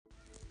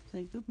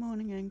Say good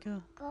morning,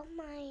 Anchor. Good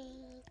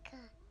morning,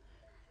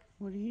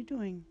 What are you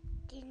doing?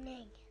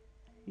 dinner.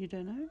 You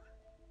don't know?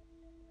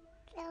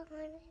 I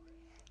want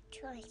to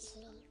try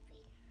sleeping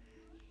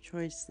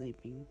Troy's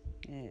sleeping.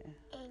 Yeah,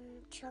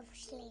 and Trump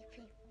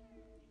sleeping.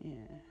 yeah.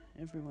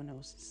 Everyone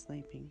else is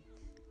sleeping.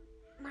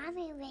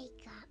 Mommy,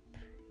 wake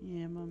up.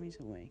 Yeah, Mummy's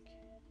awake.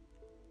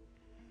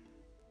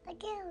 I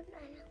don't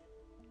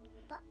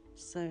know.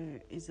 So,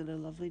 is it a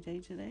lovely day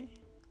today?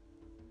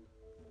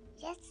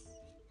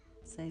 Yes,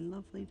 Say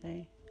lovely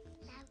day.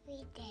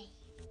 lovely day.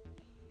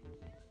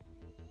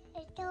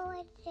 I don't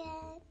want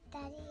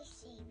Daddy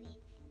sleeping.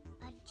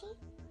 Auntie?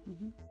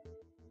 Mm-hmm.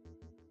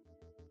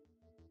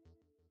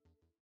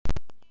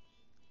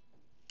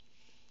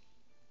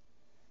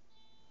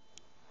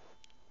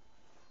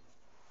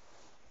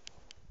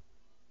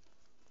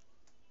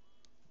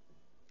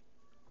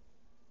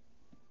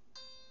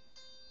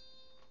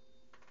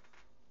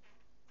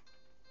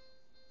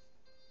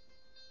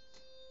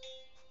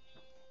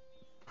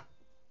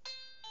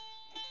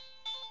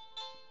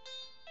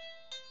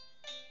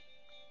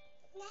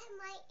 That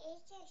might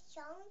is a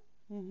song.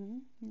 Mm-hmm.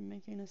 You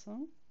making a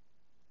song?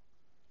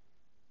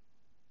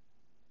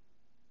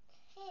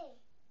 Hey,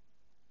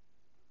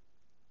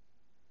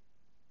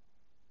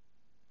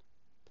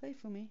 Play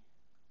for me.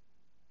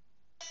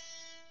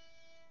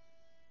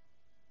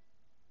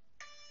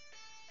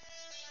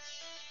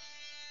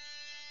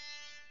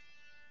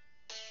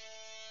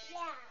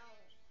 yeah.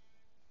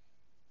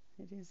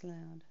 It is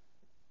loud.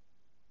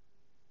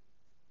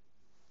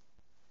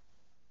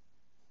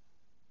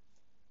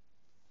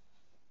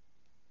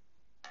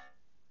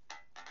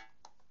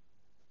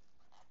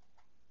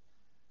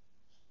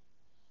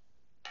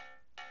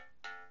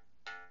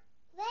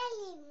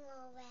 Very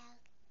more well.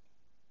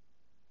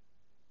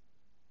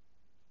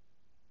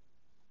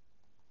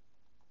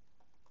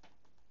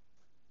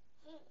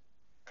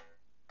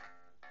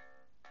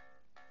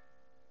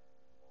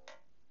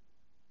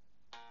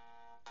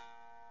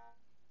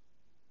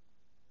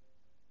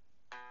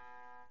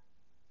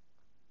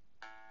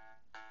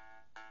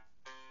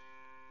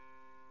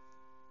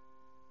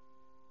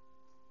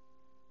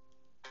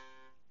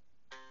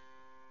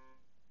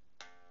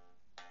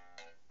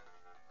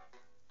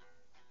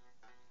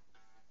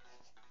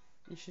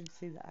 You should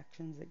see the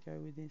actions that go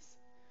with this.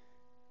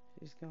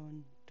 She's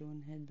going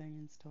doing headbang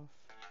and stuff.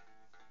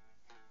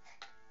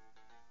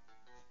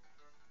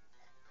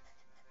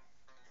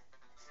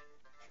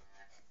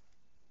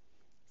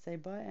 Say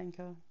bye,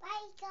 Anchor.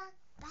 Wake up,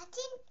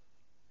 button.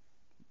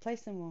 Play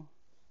some more.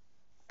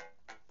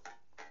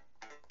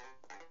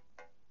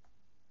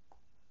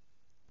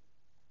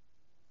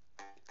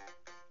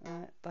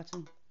 Alright,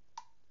 button.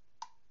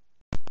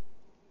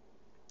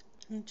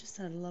 I just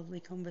had a lovely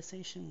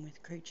conversation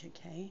with Creature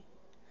K,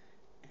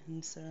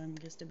 and so I'm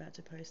just about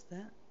to post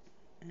that,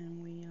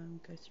 and we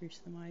go through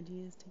some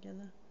ideas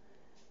together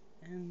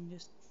and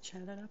just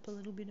chat it up a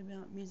little bit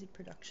about music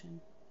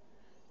production.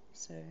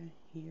 So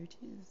here it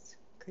is,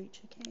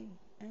 Creature K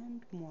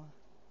and moi.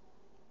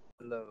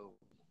 Hello.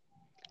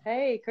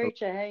 Hey, Hello.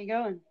 Creature, how you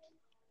going?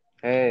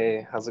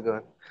 Hey, how's it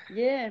going?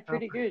 Yeah, Oh,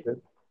 pretty pretty good.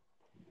 good.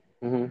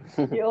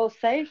 Mm-hmm. You're all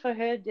safe, I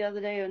heard the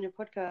other day on your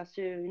podcast.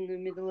 You're in the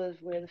middle of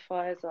where the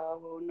fires are.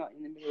 Well, not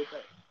in the middle,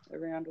 but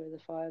around where the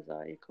fires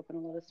are. You're copping a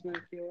lot of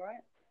smoke. You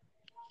alright?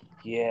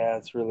 Yeah,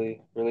 it's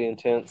really, really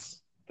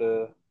intense.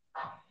 Yeah,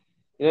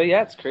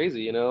 it's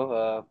crazy,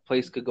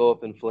 place could go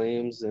up in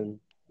flames and,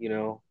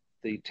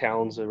 the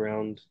towns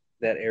around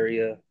that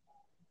area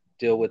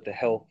deal with the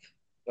health,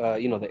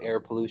 the air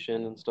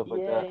pollution and stuff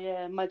like Yeah, that.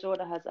 yeah. My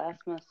daughter has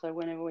asthma, so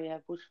whenever we have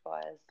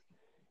bushfires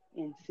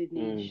in Sydney,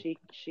 Mm,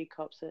 she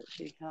cops it.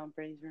 She can't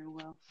breathe real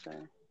well, so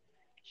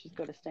she's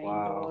got to stay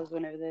wow. indoors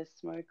whenever there's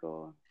smoke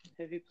or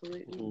heavy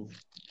pollutants. Hmm.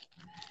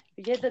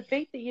 But yeah, the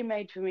beat that you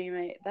made for me,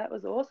 mate, that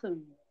was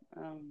awesome.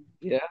 Um,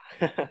 Yeah.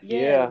 yeah,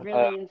 Yeah.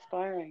 really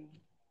inspiring.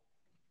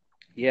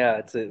 Yeah,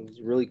 it was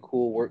a really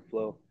cool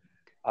workflow.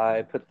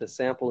 I put the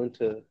samples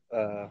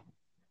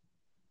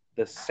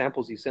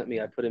you sent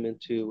me, I put them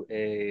into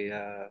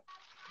a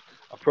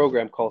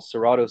program called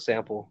Serato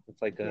Sample.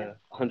 It's like Yeah.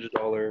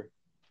 $100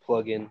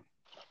 plugin,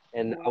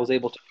 and I Wow. was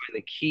able to find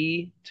the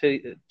key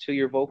to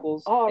your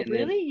vocals, Oh, and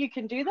then really? You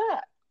can do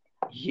that?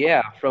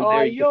 yeah, from Oh,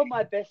 there you can you're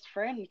my best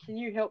friend. Can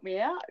you help me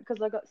out?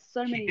 Because I got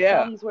so many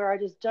yeah. songs where I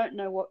just don't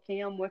know what key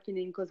I'm working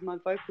in because my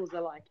vocals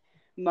are like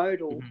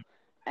modal, Mhm.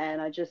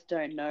 and I just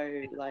don't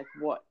know like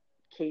what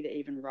key to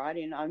even write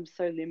in. I'm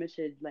so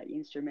limited, like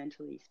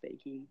instrumentally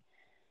speaking.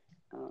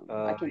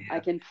 I Yeah.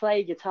 can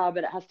play guitar,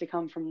 but it has to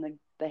come from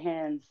the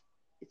hands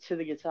to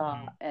the guitar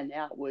Mhm. and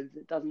outwards.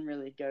 It doesn't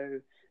really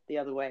go the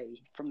other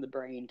way from the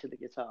brain to the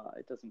guitar.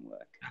 It doesn't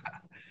work.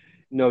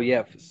 No,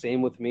 yeah,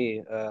 same with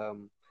me.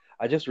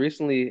 I just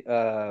recently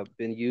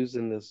been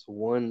using this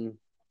one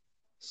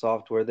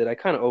software that I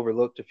kind of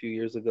overlooked a few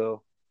years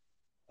ago.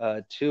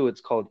 Too,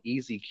 it's called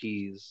Easy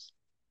Keys.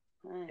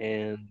 Right.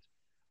 And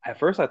at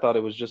first, I thought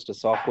it was just a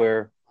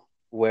software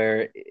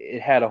where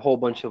it had a whole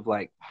bunch of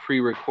like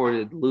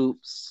pre-recorded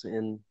loops,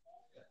 and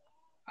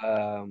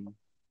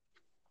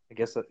I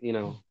guess I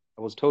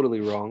was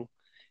totally wrong.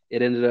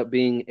 it ended up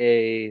being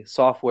a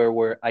software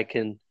where I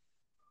can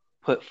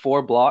put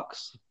four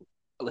blocks,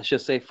 let's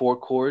just say four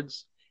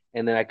chords,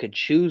 and then I could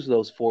choose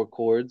those four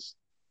chords.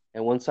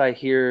 And once I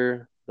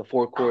hear the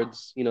four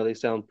chords, they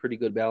sound pretty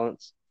good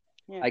balance.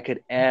 Yeah. I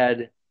could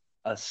add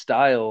a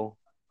style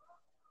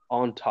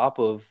on top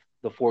of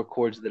the four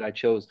chords that I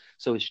chose.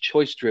 So it's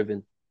choice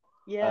driven.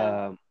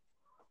 Yeah.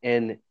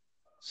 And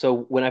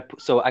so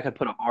so I could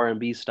put an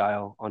R&B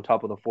style on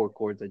top of the four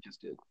chords I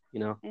just did.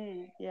 Yeah.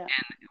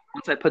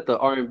 Once I put the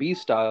R&B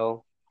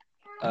style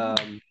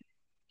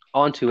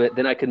onto it,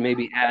 then I could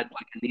maybe add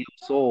like a neo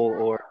soul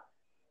or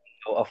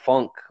a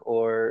funk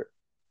or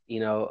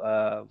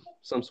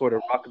some sort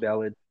of rock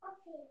ballad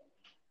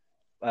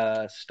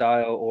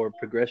style or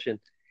progression,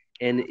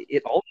 and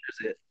it alters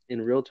it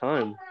in real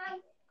time.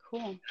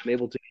 Cool. I'm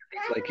able to get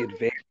these like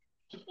advanced,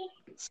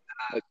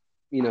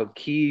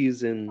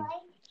 keys and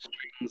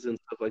strings and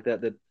stuff like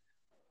that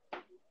I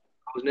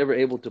was never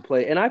able to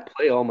play. And I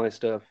play all my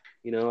stuff.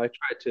 I try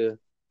to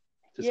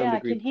some Yeah, I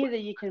degree. can hear that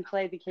you can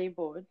play the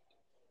keyboard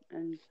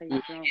and play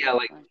the drums. Yeah,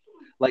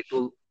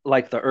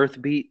 like the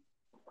Earth beat.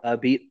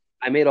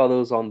 I made all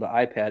those on the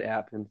iPad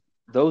app, and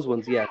those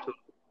ones, yeah, totally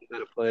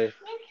gotta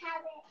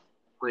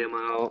play them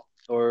out,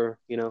 or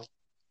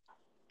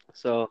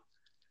So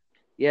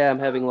yeah, I'm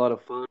having a lot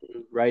of fun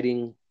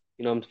writing.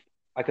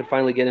 I could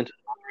finally get into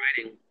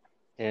writing,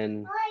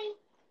 and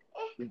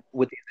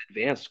with these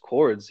advanced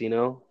chords,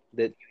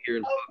 that you hear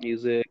in pop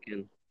music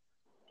and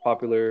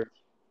popular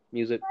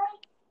music,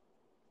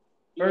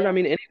 or Yeah. I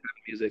mean any type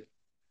of music,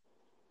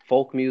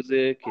 folk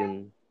music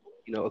and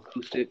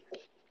acoustic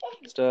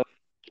stuff.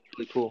 It's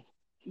really cool.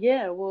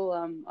 Yeah, well,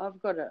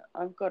 I've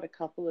got a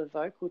couple of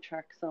vocal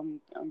tracks I'm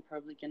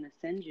probably gonna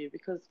send you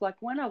because like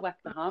when I whack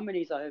the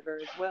harmonies over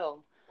as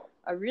well,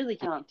 I really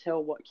can't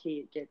tell what key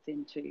it gets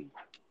into.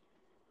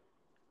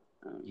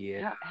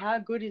 Yeah. How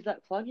good is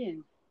that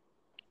plugin?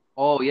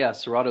 Oh yeah,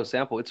 Serato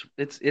sample.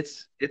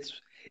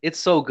 It's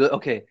so good.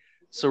 Okay,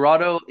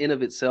 Serato in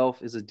of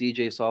itself is a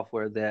DJ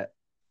software that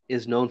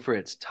is known for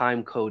its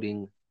time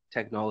coding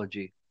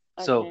technology.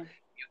 So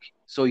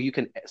Okay. you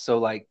can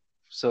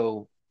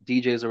so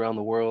DJs around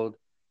the world,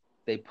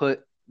 they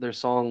put their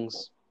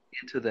songs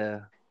into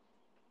the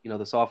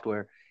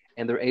software,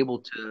 and they're able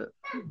to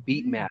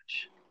beat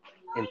match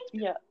and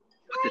Yeah.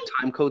 with the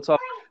time code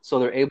software. So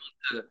they're able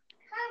to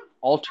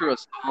alter a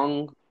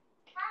song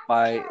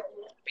by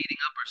speeding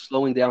up or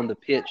slowing down the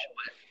pitch,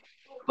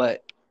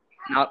 but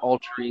not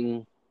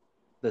altering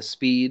the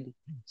speed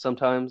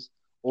sometimes,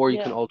 or you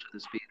can Yeah. alter the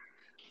speed.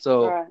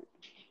 So Right.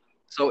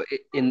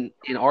 in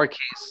our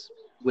case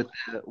with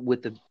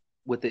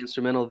the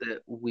instrumental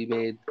that we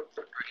made, or,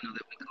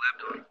 that we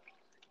collabed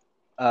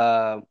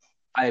on,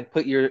 I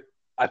put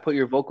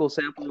your vocal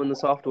sample in the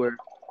software,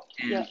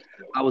 and Yeah.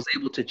 I was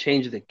able to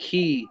change the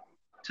key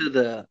to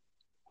the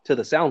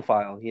sound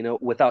file,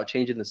 without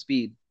changing the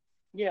speed.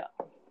 Yeah.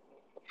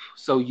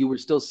 So you were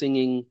still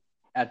singing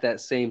at that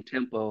same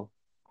tempo,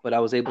 but I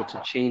was able to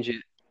change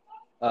it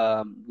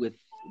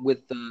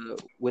with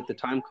the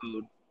time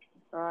code.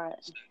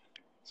 Right.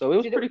 So it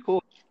was Did it pretty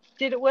cool.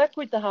 did it work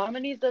with the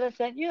harmonies that I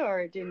sent you, or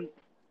it didn't?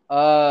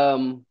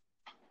 Um,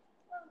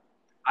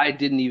 I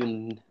didn't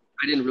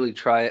really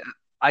try it.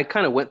 I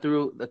kind of went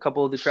through a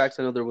couple of the tracks.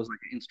 I know there was like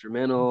an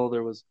instrumental,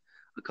 there was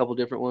a couple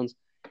different ones,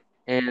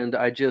 and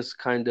I just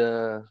kind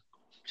of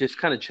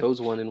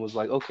chose one and was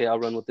like, okay, I'll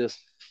run with this.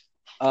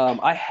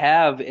 I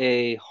have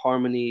a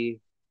harmony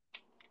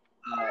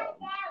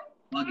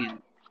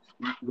plugin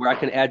where I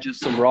can add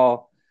just like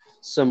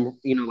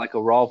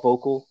a raw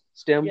vocal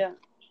stem, Yeah.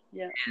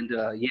 Yeah. and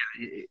yeah,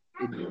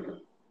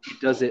 it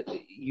does it.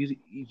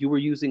 You were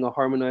using a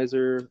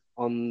harmonizer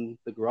on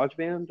the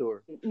GarageBand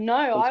or No,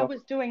 some I software?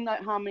 was doing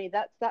that harmony.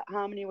 That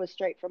harmony was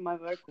straight from my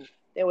vocal.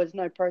 There was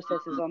no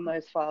processes on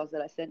those files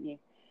that I sent you.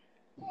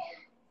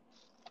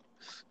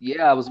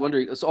 Yeah, I was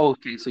wondering. So,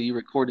 okay, so you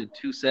recorded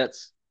two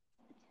sets.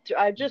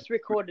 I just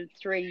recorded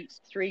three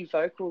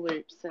vocal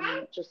loops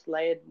and just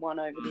layered one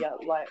over the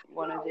other, like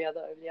one over the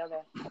other over the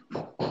other.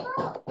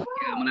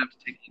 Yeah, I'm gonna have to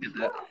take a look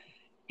at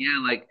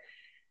that.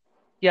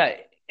 Yeah,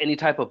 any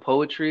type of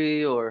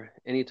poetry or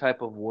any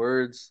type of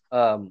words.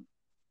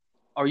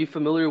 Are you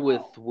familiar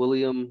with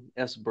William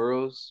S.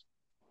 Burroughs?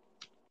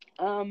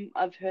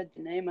 I've heard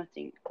the name, I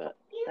think, but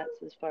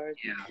that's as far as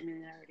my Yeah,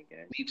 familiarity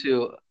goes. me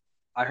too.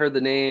 I heard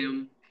the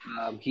name.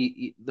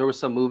 There was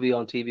some movie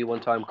on TV one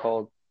time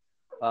called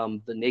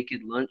The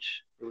Naked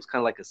Lunch. It was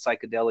kind of like a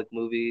psychedelic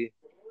movie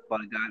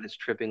about a guy that's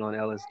tripping on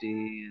LSD,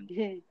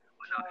 and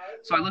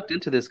so I looked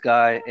into this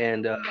guy,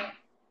 and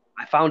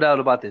I found out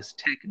about this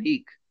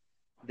technique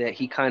that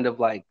he kind of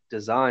like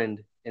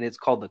designed, and it's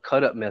called the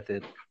cut up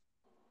method.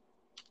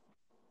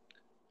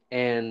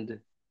 And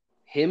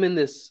him and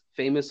this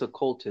famous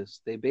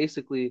occultist, they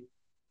basically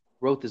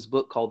wrote this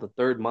book called The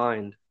Third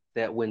Mind,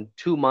 that when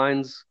two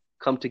minds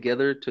come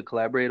together to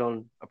collaborate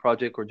on a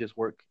project or just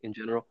work in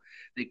general,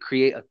 they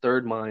create a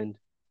third mind.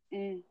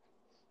 Mm.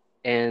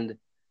 And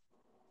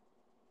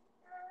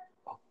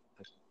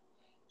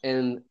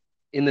and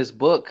in this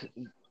book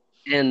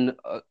and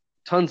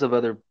tons of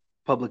other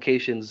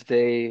publications,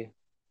 they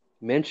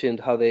mentioned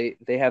how they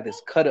have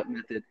this cut up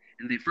method,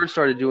 and they first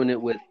started doing it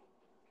with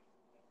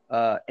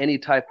any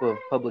type of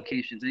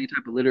publications, any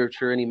type of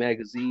literature, any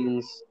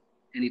magazines,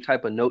 any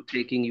type of note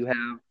taking you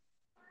have,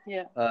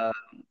 Yeah. uh,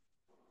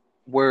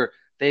 where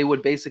they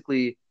would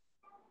basically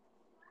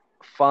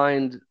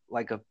find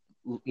like a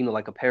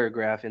like a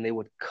paragraph, and they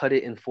would cut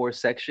it in four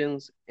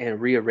sections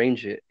and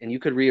rearrange it, and you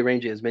could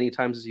rearrange it as many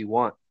times as you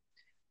want.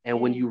 And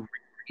when Mm. you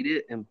read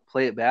it and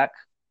play it back,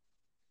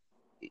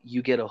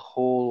 you get a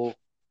whole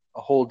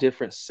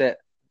different set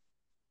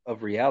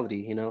of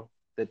reality,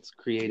 that's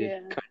created.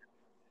 Yeah.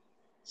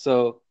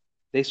 So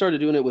they started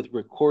doing it with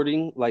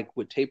recording, like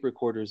with tape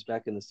recorders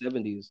back in the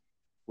 70s,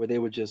 where they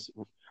would just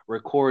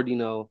record,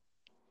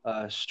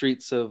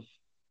 streets of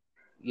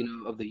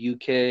the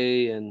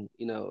UK, and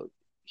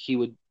he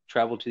would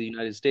travel to the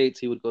United States.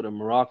 He would go to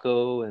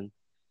Morocco and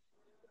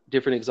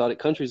different exotic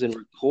countries and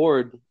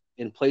record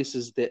in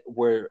places that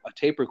where a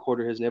tape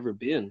recorder has never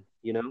been.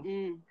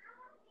 Mm.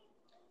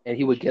 And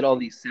he would get all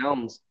Interesting. these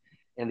sounds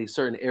in these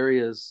certain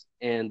areas,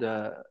 and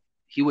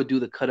he would do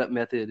the cut up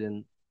method,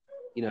 and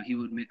he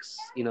would mix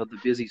the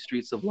busy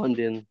streets of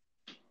London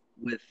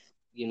with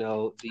the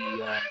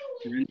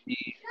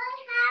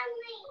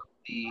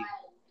the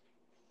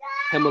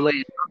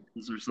Himalayan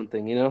mountains or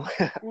something,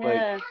 like,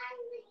 Yeah.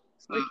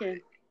 so,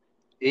 Wicked.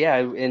 yeah.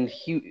 And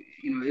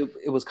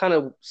it was kind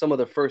of some of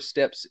the first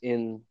steps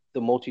in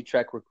the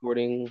multi-track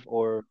recording,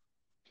 or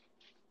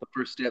the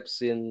first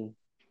steps in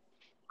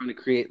trying to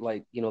create,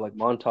 like, like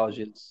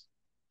montages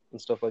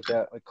and stuff like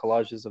that, like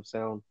collages of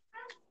sound,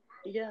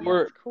 Yeah,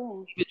 or that's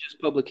cool. even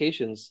just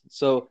publications.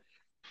 So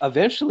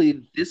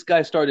eventually this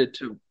guy started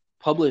to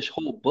publish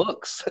whole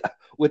books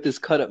with this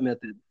cut up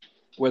method,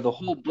 where the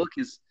whole book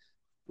is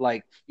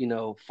like,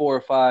 four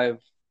or five,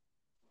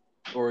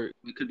 or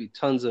it could be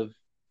tons of,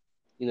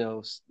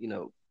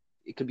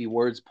 it could be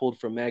words pulled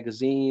from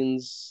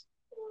magazines,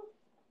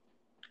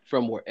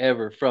 from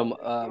wherever, from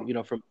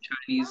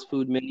Chinese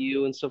food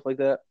menu and stuff like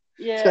that.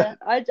 Yeah,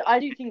 I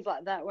do things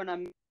like that when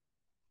I'm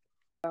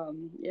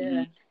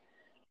yeah, Mhm.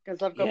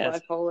 because I've got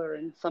Yes. bipolar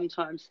and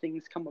sometimes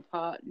things come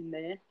apart in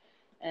there,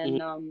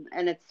 Mhm.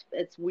 and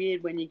it's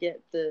weird when you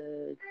get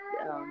the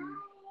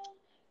um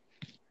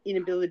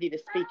inability to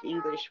speak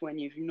English when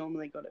you've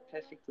normally got it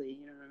perfectly,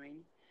 you know what I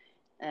mean?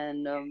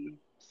 And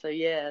so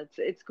yeah,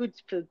 it's good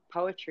for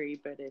poetry,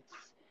 but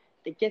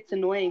it gets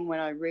annoying when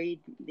I read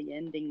the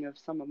ending of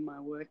some of my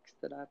works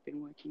that I've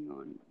been working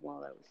on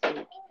while I was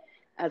sick.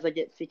 As I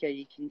get sicker,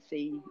 you can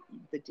see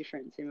the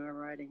difference in my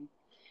writing.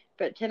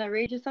 But can I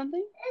read you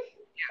something?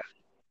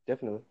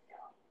 Definitely.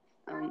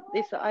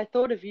 This I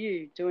thought of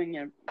you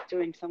doing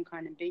some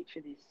kind of beat for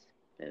this,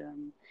 but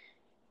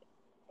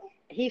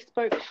he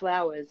spoke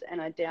flowers, and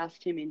I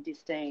doused him in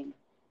disdain.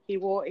 He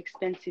wore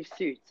expensive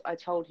suits. I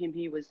told him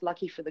he was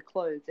lucky for the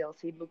clothes, else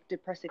he'd look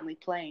depressingly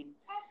plain.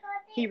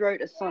 He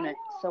wrote a sonnet,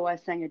 so I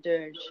sang a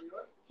dirge.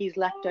 He's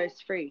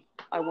lactose free.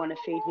 I want to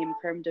feed him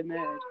creme de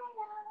merde.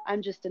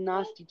 I'm just a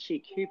nasty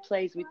chick who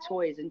plays with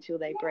toys until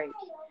they break.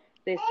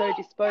 They're so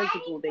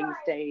disposable these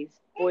days.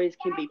 Boys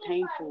can be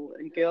painful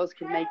and girls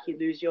can make you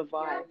lose your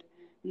vibe.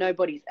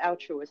 Nobody's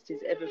altruist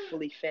is ever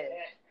fully fed.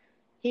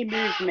 He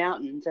moved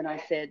mountains, and I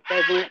said,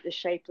 they weren't the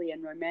shapely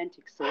and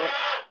romantic sort,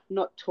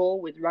 not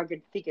tall with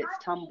rugged figures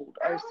tumbled,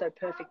 oh so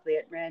perfectly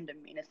at random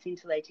in a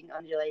scintillating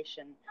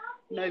undulation,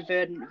 no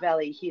verdant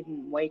valley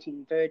hidden,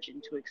 waiting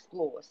virgin to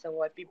explore,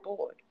 so I'd be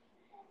bored.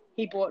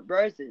 He bought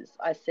roses.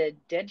 I said,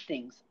 dead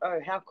things, oh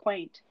how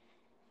quaint.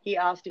 He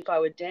asked if I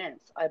would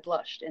dance. I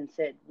blushed and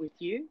said, with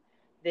you?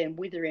 Then,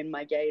 withering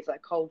my gaze, I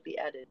coldly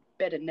added,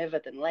 better never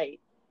than late.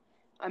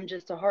 I'm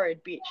just a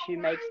horrid bitch who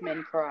makes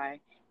men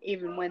cry,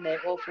 even when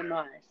they're awful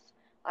nice.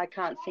 I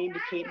can't seem to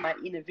keep my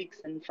inner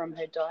vixen from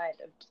her diet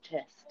of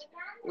detest.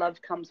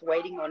 Love comes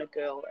waiting on a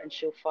girl, and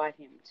she'll fight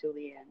him till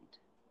the end.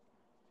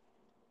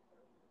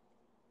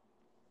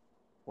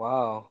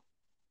 Wow,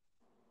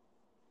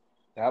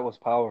 that was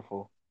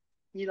powerful.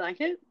 You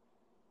like it?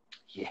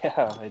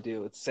 Yeah, I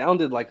do. It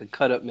sounded like a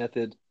cut up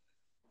method,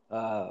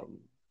 um,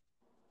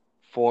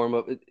 form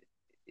of it,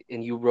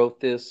 and you wrote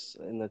this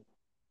in the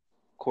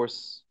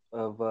course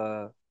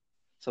of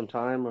some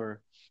time,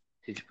 or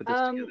did you put this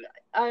Um, together?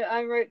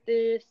 I wrote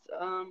this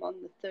on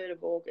the 3rd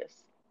of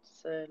August,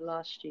 so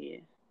last year.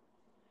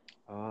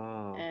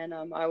 Oh. And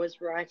I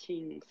was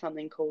writing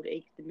something called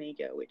Eek the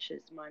Meager, which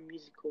is my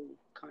musical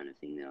kind of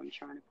thing that I'm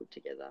trying to put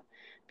together.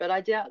 But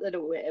I doubt that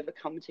it will ever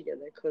come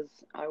together because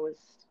I was,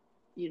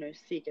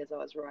 sick as I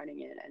was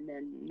writing it, and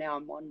then now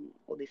I'm on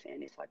all this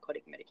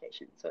antipsychotic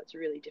medication, so it's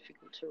really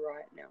difficult to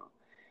write now.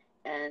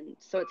 And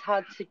so it's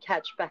hard to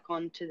catch back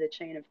onto the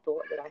chain of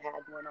thought that I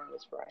had when I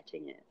was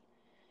writing it.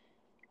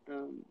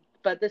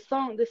 But the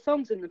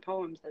songs and the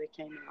poems that it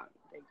came out,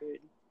 they're good.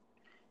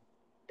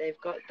 They've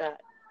got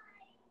that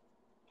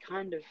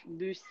kind of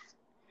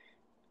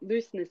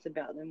looseness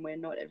about them where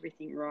not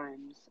everything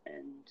rhymes,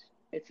 and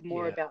it's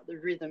more Yeah. about the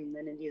rhythm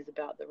than it is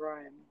about the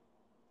rhyme.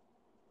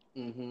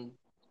 Mm-hmm.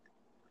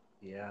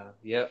 Yeah.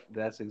 Yep.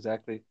 That's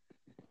exactly.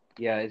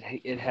 Yeah.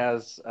 It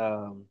has.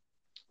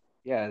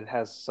 Yeah, it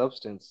has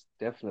substance,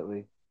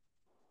 definitely.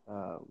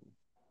 Um,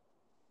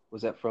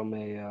 was that from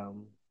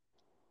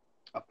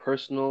a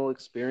personal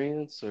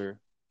experience or?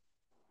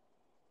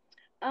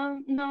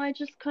 No, I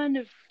just kind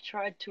of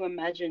tried to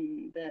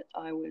imagine that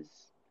I was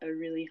a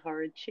really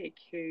horrid chick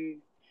who,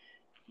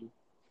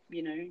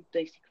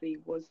 basically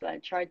was I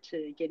tried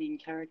to get in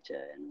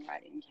character and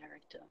write in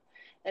character.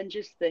 And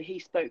just the he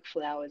spoke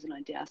flowers and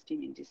I doused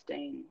him in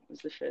disdain was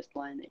the first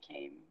line that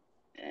came.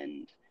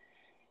 And,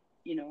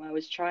 I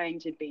was trying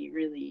to be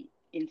really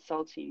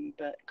insulting,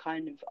 but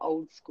kind of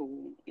old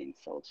school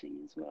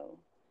insulting as well.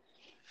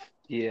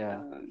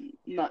 Yeah.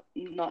 Not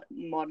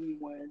modern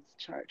words,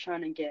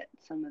 trying to get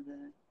some of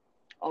the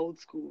old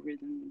school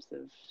rhythms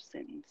of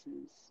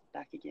sentences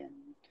back again.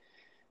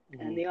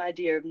 And Hmm. the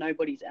idea of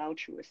nobody's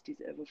altruist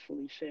is ever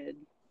fully fed,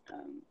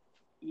 um,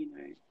 you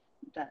know,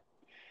 that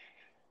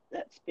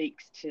that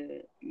speaks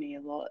to me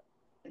a lot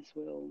as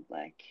well.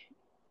 Like,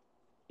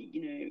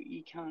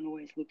 you can't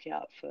always look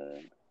out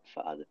for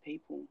other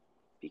people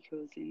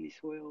because in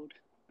this world,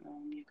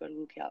 you've got to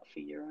look out for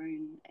your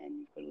own and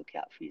you've got to look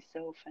out for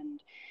yourself. And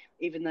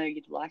even though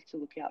you'd like to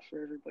look out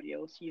for everybody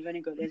else,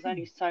 there's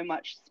only so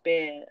much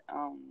spare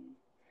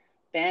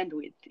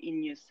bandwidth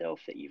in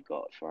yourself that you've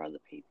got for other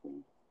people.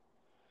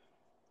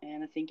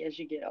 And I think as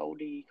you get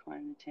older, you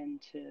kind of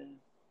tend to,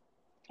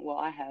 well,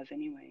 I have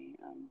anyway,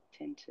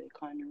 tend to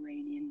kind of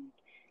rein in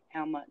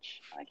how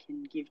much I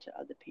can give to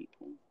other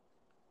people.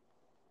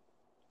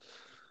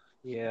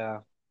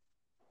 Yeah.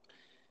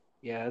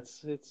 Yeah,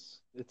 it's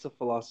a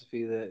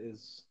philosophy that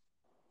is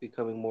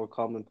becoming more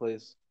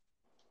commonplace.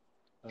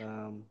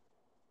 Um,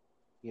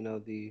 you know,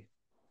 the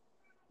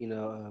you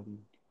know,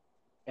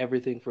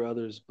 everything for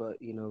others,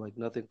 but like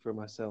nothing for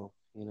myself.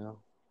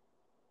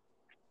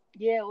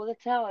 Yeah, well,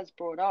 that's how I was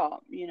brought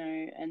up,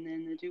 and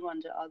then the do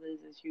unto others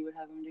as you would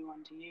have them do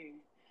unto you,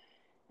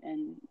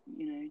 and,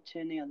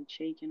 turn the other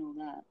cheek and all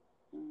that.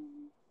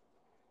 Um,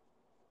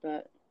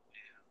 but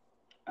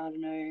I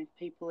don't know,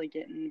 people are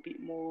getting a bit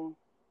more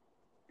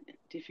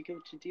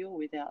difficult to deal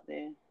with out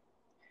there.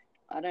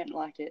 I don't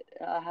like it.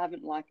 I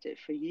haven't liked it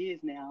for years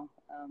now,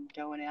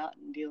 going out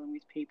and dealing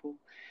with people,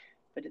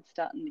 but it's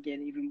starting to get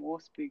even more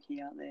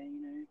spooky out there.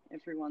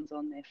 Everyone's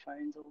on their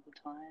phones all the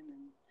time,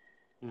 and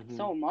Hmm.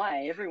 so am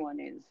I. Everyone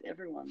is.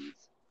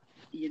 Everyone's,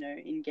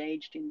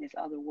 engaged in this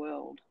other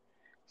world.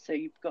 So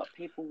you've got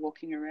people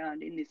walking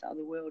around in this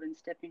other world and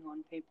stepping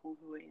on people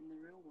who are in the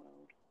real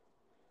world.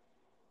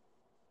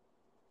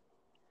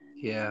 And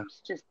Yeah.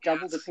 it's just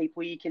double the Yes.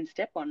 people you can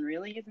step on,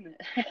 really, isn't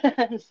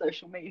it?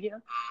 Social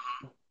media.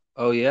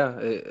 Oh yeah,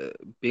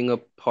 being a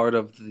part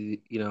of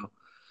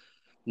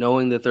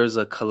knowing that there's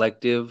a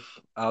collective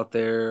out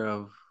there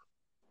of,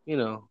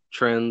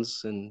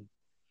 trends and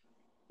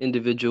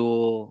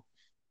individual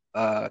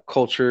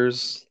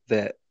cultures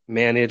that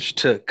manage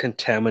to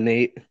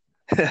contaminate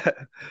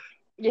the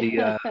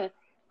Yeah.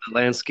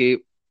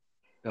 landscape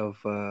of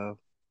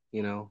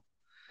you know,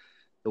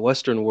 the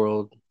Western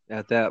world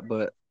at that,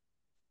 but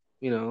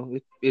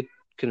it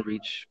can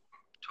reach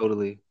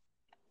totally.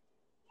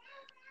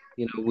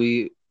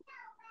 We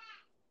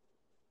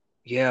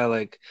Yeah,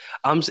 like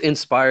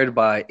inspired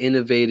by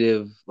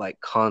innovative like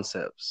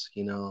concepts.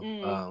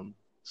 Mm.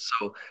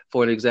 So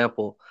for an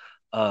example,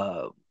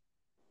 uh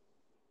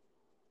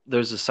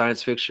there's a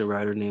science fiction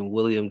writer named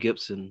William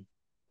Gibson.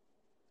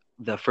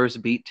 The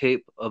first beat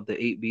tape of the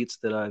 8 beats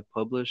that I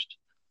published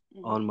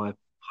Hmm. on my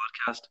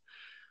podcast,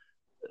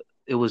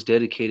 it was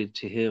dedicated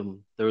to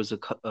him. There was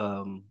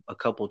a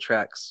couple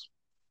tracks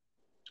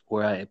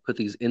where I put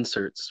these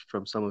inserts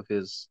from some of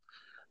his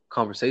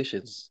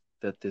conversations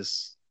that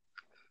this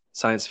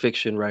science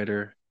fiction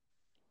writer,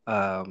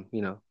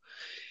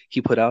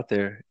 he put out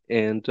there,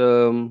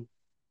 and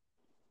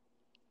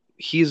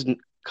he's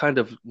kind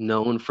of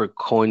known for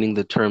coining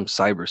the term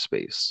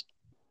cyberspace.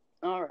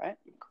 All right.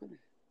 Cool.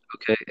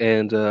 Okay,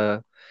 and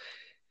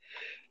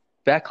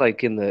back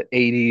like in the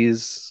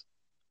 80s,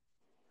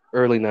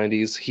 early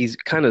 90s, he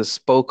kind of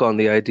spoke on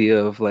the idea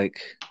of like,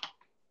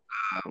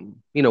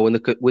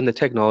 when the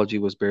technology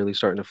was barely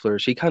starting to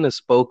flourish. He kind of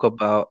spoke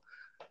about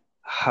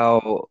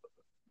how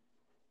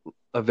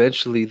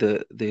eventually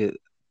the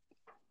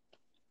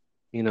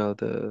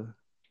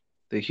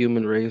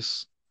human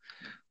race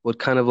would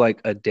kind of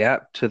like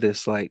adapt to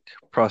this like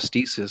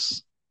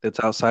prosthesis that's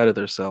outside of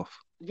their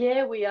self.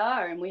 Yeah, we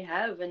are, and we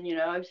have, and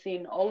I've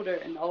seen older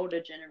and older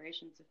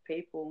generations of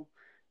people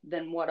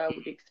than what I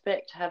would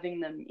expect having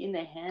them in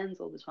their hands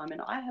all the time,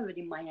 and I have it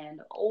in my hand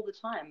all the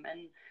time,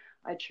 and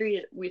I treat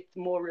it with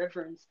more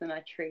reverence than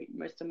I treat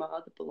most of my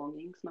other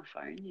belongings, my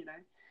phone.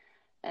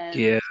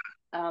 Yeah,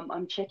 And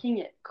I'm checking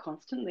it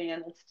constantly,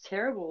 and it's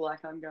terrible.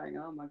 Like I'm going,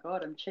 oh my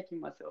God, I'm checking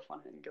myself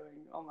on it and going,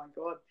 oh my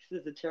God, this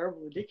is a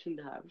terrible addiction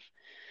to have.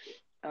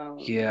 Um,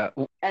 yeah.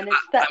 and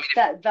it's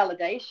that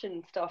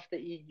validation stuff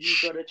that you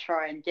got to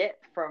try and get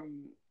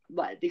from,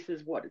 like, this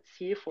is what it's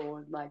here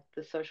for, like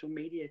the social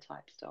media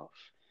type stuff.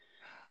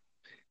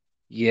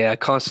 Yeah,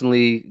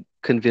 constantly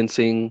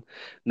convincing,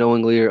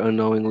 knowingly or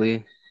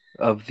unknowingly,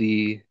 of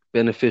the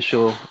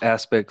beneficial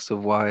aspects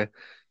of why,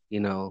 you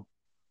know,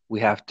 we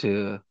have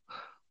to.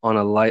 on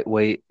a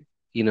lightweight,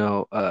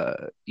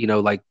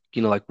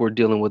 like we're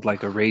dealing with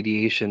like a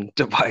radiation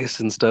device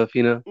and stuff,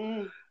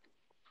 Mm.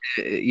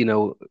 you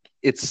know,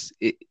 it's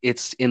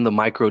in the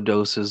micro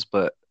doses,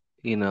 but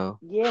you know,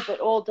 Yeah, but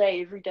all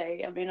day, every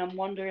day. I mean, I'm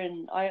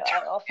wondering. I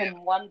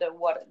often wonder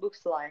what it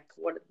looks like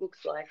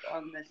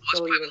on the it's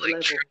cellular probably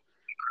like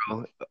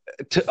level.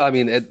 true. I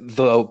mean,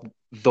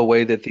 the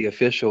way that the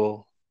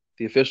official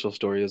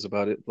story is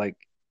about it, like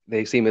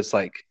they seem it's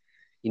like,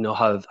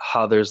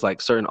 how there's like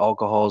certain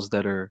alcohols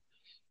that are,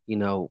 you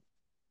know,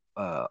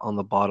 on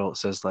the bottle it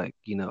says like,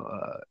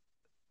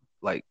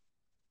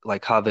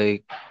 like how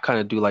they kind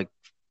of do like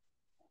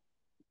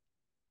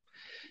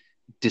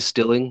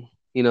distilling,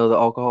 the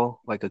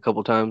alcohol like a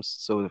couple times.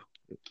 So Do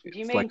you it's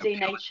mean like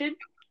denatured?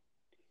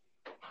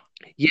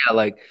 yeah,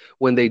 like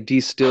when they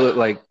distill it,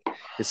 like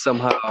it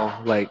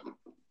somehow like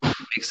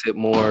makes it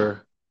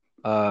more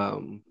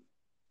um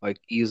like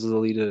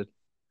easily to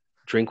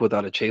drink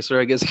without a chaser,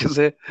 I guess you could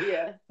say.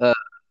 Yeah. Uh,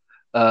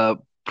 uh,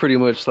 Pretty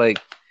much like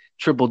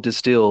triple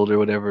distilled or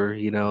whatever,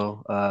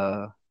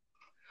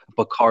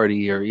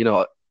 Bacardi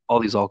or all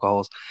these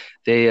alcohols.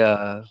 They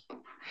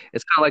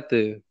it's kind of like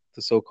the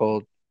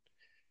so-called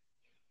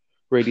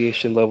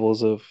radiation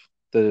levels of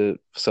the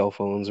cell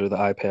phones or the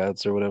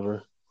iPads or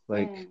whatever,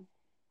 like Mm.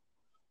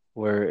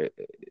 where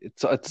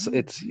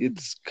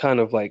it's kind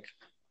of like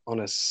on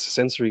a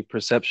sensory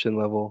perception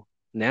level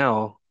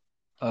now.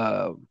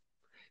 Uh,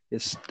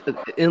 it's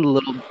in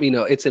little,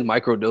 it's in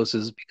micro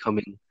doses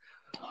becoming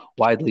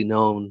widely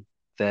known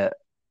that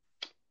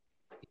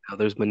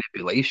there's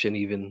manipulation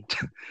even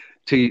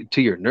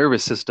to your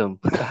nervous system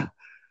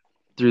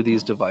through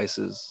these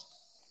devices.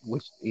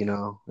 Which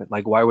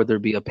like why would there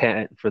be a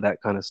patent for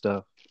that kind of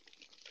stuff?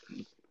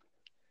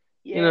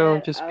 Yeah.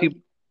 Just people.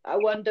 I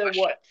wonder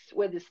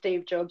whether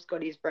Steve Jobs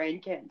got his brain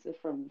cancer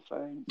from the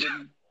phones,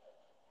 and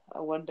I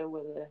wonder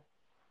whether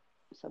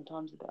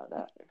sometimes about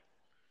that.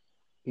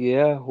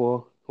 Yeah,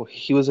 well,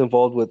 he was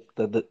involved with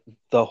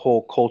the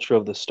whole culture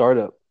of the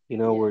startup.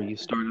 Where Yeah. you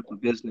start up a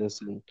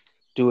business and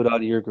do it out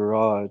of your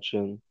garage,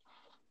 and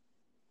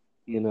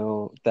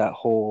that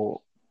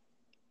whole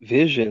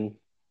vision.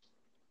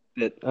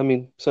 That I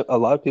mean, a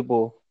lot of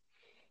people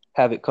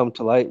have it come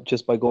to light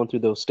just by going through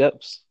those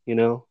steps,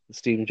 that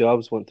Steve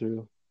Jobs went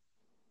through.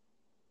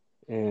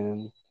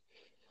 And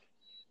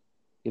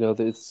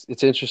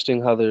it's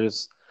interesting how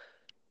there's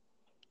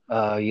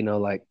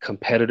like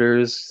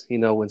competitors,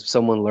 when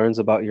someone learns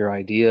about your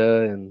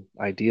idea and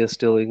idea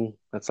stealing,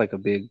 that's like a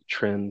big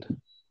trend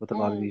with a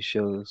lot of Mm. these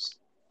shows.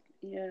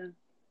 Yeah.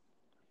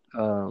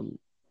 Um,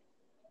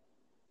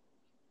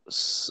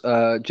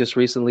 just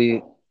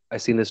recently, I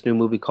seen this new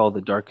movie called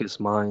The Darkest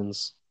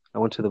Minds. I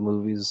went to the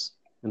movies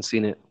and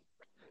seen it.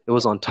 It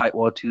was on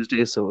Tightwad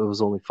Tuesday, so it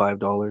was only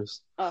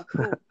 $5. Oh,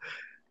 cool.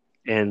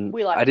 And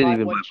We I like didn't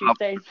even buy Tightwad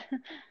Tuesdays.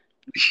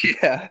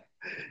 Yeah,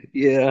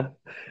 yeah.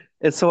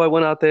 And so I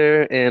went out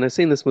there and I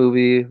seen this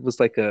movie. It was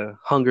like a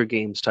Hunger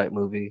Games type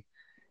movie,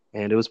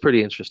 and it was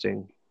pretty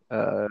interesting.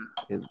 Uh,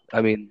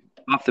 I mean,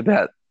 off the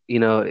bat,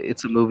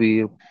 it's a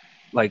movie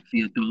like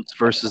the adults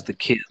versus the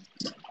kids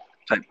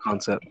type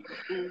concept.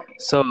 Mm.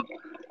 So,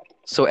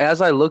 so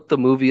as I looked the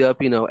movie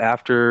up,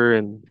 after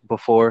and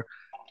before,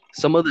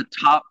 some of the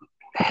top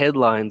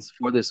headlines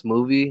for this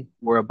movie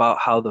were about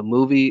how the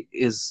movie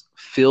is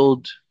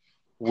filled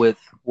with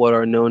what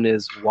are known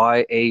as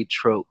YA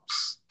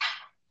tropes.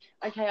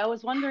 Okay, I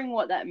was wondering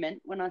what that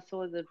meant when I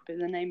saw the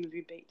name of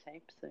your beat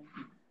tape. So.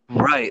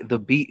 Right, the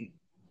beat.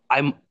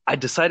 I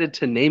decided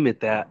to name it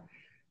that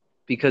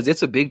because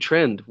it's a big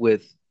trend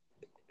with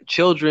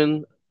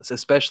children,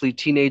 especially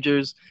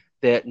teenagers,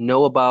 that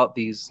know about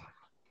these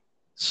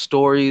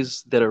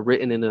stories that are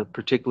written in a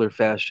particular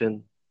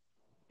fashion,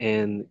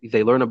 and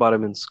they learn about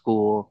them in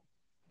school.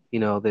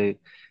 They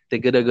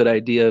get a good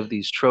idea of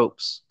these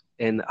tropes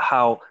and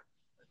how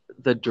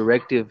the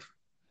directive,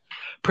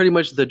 pretty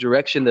much the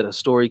direction that a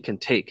story can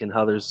take, and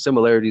how there's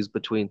similarities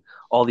between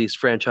all these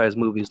franchise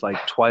movies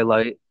like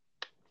Twilight,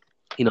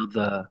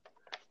 the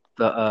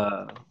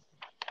the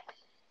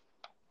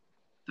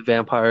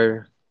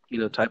vampire,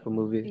 type of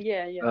movie.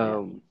 Yeah, yeah, yeah.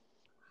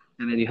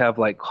 And then you have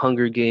like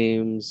Hunger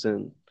Games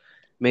and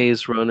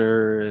Maze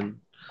Runner and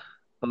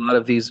a lot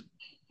of these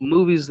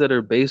movies that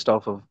are based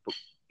off of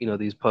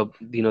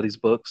these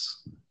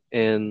books.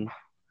 And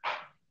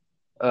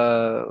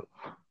uh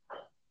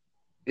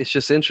it's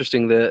just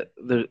interesting that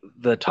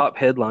the top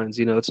headlines,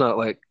 it's not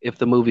like if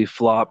the movie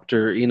flopped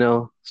or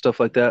stuff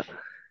like that.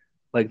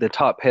 Like the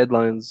top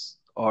headlines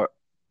are,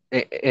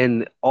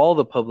 and all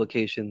the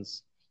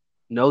publications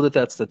know that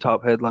that's the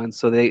top headline,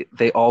 so they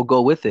all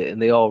go with it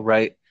and they all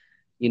write,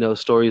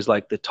 stories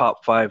like the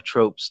top 5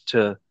 tropes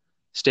to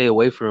stay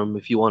away from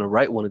if you want to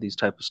write one of these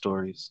type of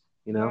stories.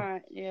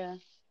 Right, yeah.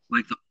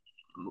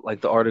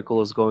 Like the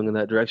article is going in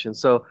that direction.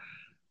 So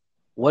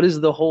what is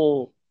the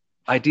whole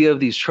idea of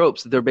these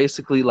tropes? They're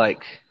basically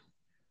like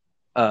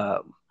uh,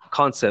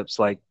 concepts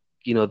like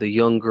the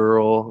young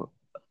girl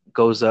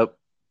goes up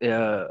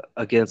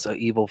against an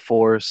evil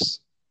force,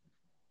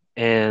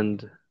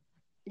 and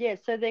Yeah,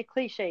 so they're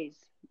cliches,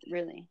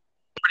 really.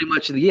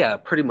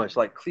 pretty much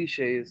like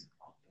cliches,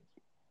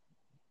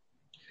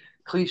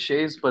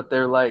 but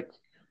they're like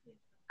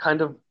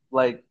kind of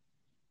like,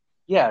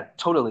 yeah,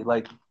 totally.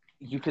 Like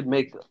you could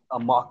make a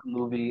mock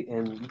movie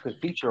and you could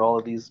feature all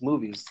of these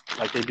movies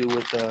like they do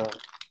with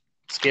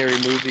Scary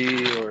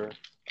Movie, or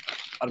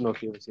I don't know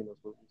if you've ever seen those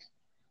movies.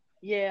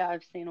 Yeah,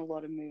 I've seen a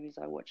lot of movies.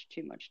 I watch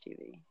too much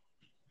TV.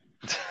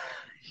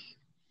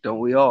 Don't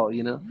we all,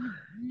 you know?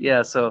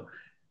 Yeah, so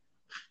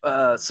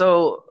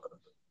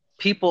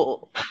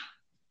people,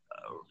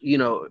 you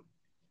know,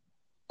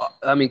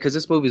 I mean, because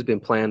this movie's been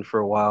planned for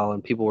a while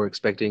and people were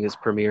expecting its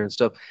premiere and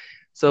stuff.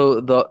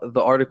 So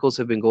the articles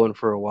have been going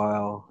for a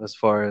while as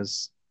far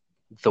as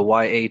the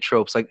YA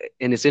tropes. Like,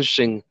 and it's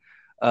interesting,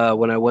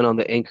 when I went on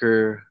the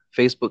Anchor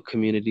Facebook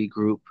community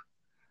group,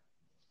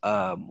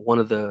 one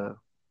of the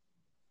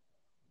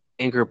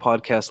Anchor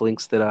podcast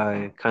links that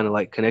I kind of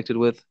like connected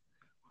with,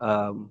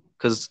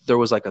 because there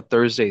was like a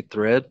Thursday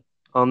thread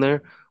on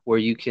there where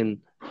you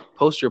can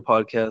post your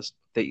podcast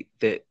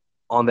that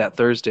on that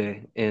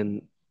Thursday,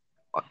 and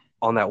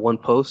on that one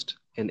post,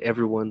 and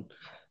everyone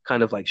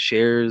kind of like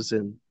shares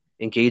and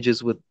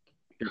engages with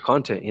your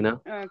content, you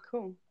know? Oh,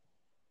 cool.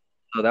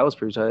 So that was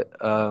pretty tight.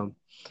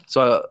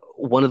 So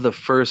one of the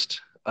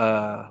first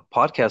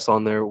podcasts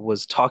on there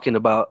was talking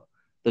about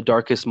the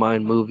Darkest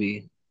Mind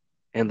movie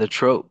and the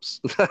tropes.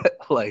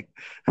 Like,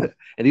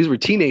 and these were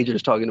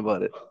teenagers talking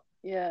about it.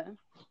 Yeah.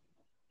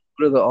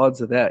 What are the odds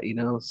of that, you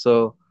know?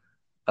 So,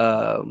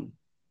 um,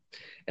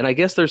 and I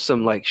guess there's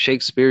some like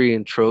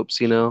Shakespearean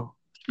tropes, you know,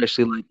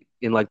 especially like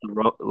in like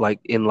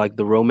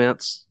the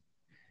romance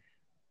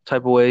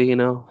type of way, you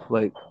know,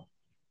 like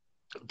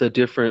the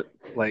different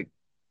like,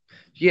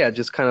 yeah,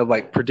 just kind of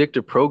like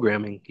predictive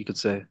programming, you could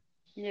say.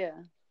 Yeah.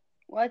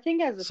 Well, I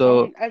think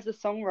So, as a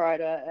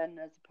songwriter and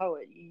as a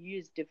poet, you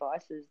use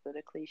devices that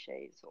are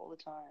cliches all the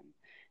time,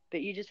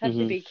 but you just have to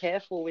mhm, be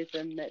careful with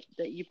them,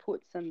 that you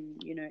put some,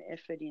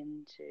 effort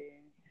into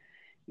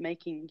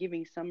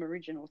giving some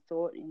original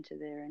thought into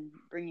there and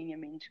bringing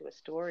them into a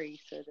story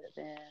so that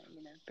they're,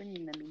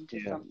 bringing them into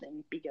yeah,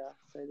 something bigger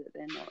so that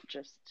they're not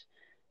just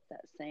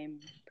that same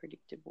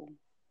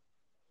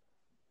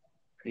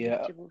yeah,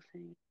 predictable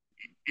thing.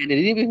 and it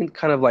even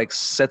kind of like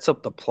sets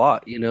up the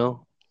plot, you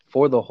know,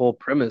 for the whole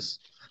premise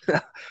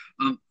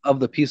of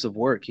the piece of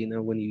work, you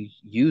know, when you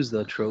use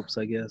the tropes,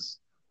 I guess.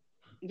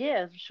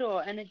 Yeah,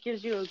 sure, and it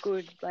gives you a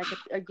good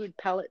a good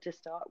palette to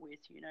start with,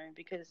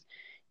 because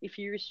if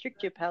you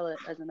restrict your palette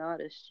as an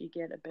artist, you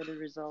get a better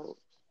result.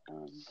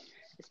 Um,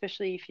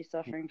 Especially if you're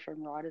suffering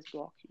from writer's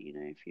block,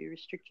 if you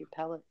restrict your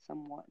palette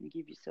somewhat and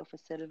give yourself a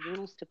set of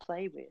rules to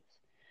play with,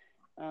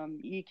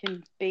 you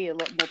can be a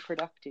lot more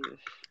productive.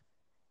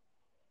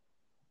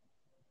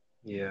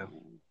 Yeah.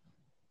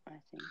 I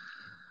think.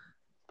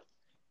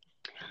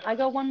 I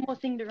got one more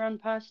thing to run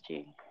past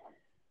you.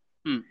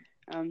 Hmm.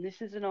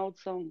 This is an old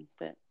song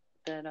that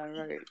I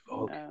wrote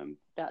Okay.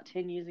 about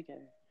 10 years ago.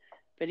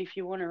 But if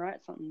you want to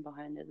write something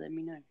behind it, let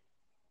me know.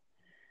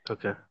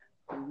 Okay.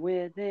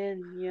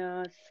 Within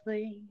your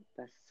sleep,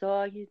 I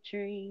saw you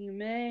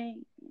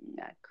dreaming.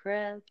 I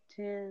crept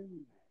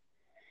in.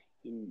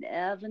 You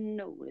never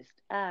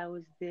noticed I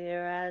was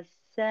there. I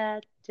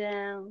sat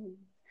down.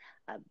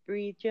 I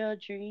breathed your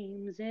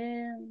dreams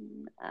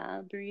in.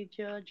 I breathed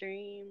your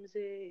dreams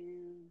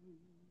in.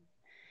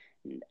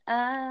 And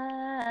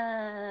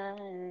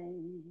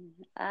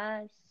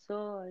I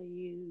saw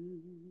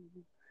you.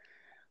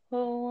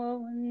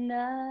 Oh, and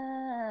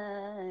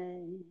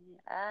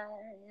I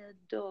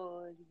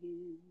adored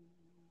you.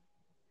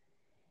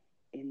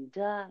 In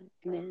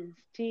darkness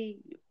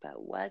deep, I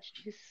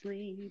watched you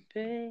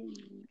sleeping.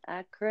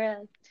 I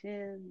crept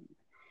in.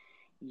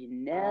 You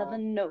never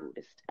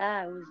noticed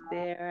I was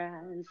there.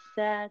 I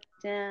sat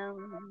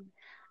down.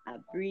 I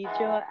breathed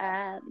your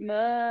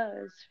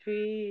atmosphere.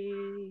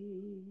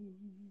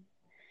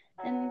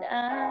 And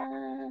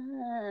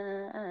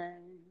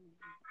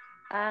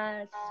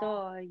I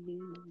saw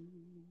you.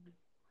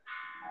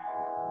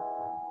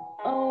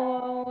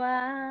 Oh,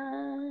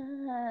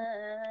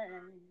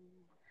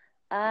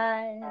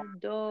 I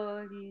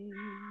adored you.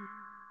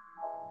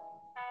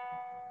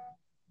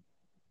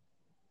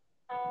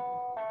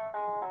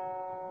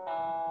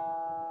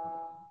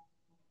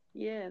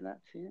 Yeah,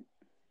 that's it.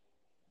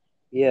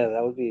 Yeah,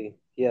 that would be,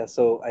 yeah.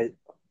 So I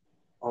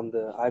on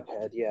the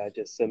iPad, yeah, I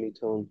just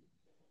semitone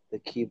the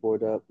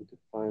keyboard up. We could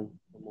find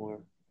more.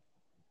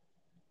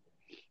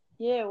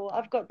 Yeah, well,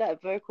 I've got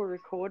that vocal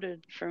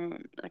recorded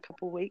from a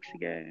couple of weeks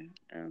ago,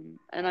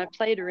 and I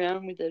played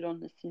around with it on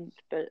the synth,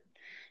 but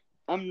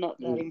I'm not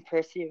that Mm.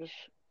 impressive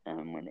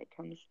when it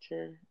comes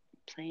to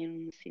playing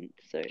on the synth,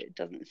 so it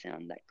doesn't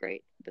sound that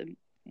great than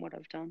what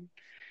I've done.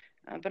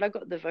 But I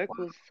got the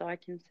vocals, so I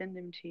can send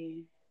them to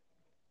you.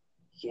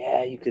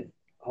 Yeah, you could.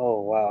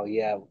 Oh wow,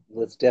 yeah.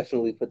 Let's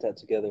definitely put that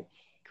together.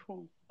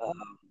 Cool.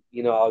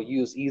 I'll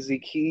use Easy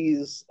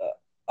Keys.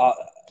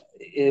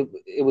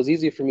 It was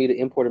easy for me to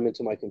import them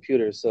into my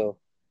computer, so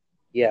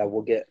yeah,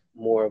 we'll get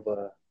more of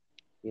a,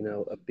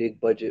 a big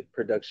budget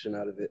production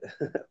out of it,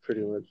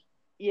 pretty much.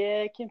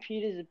 Yeah,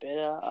 computers are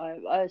better.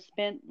 I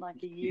spent like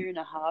a year and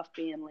a half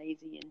being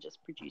lazy and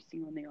just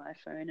producing on the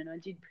iPhone, and I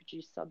did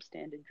produce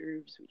Substandard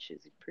Grooves, which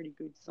is a pretty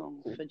good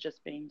song for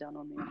just being done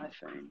on the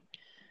iPhone.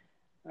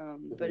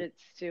 But Hmm.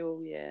 it's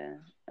still, yeah,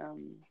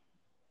 um,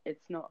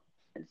 it's not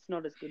it's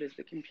not as good as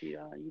the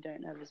computer. You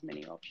don't have as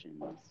many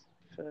options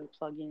for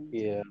plugins.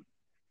 Yeah.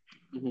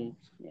 Hmm.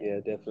 Yeah, Yeah,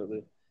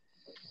 definitely.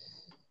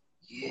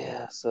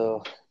 Yeah,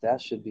 so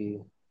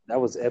that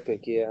was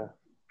epic. Yeah,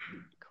 I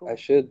cool.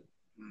 should.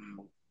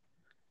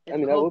 I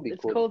mean, that would be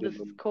It's cool to called do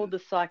one of the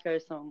Psycho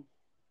song.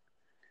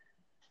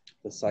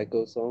 the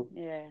Psycho song.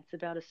 Yeah, it's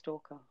about a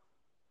stalker.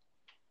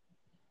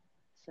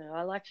 So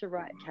I like to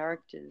write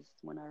characters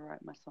when I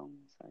write my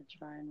songs. I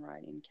try and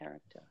write in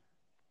character.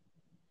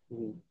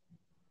 Hmm.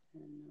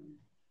 And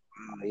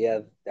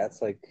Yeah,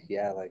 that's like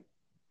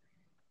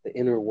the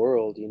inner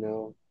world,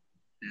 that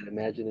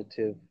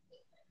imaginative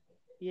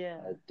yeah,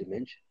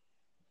 dimension.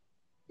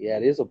 Yeah,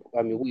 it is a.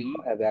 I mean, we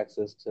all have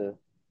access to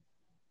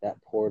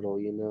that portal,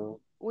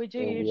 we do.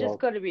 and You we just all.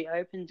 got to be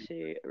open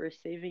to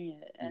receiving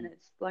it. And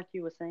it's like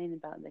you were saying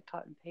about the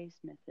cut and paste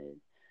method.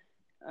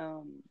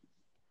 Um,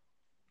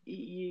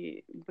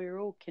 we're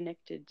all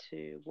connected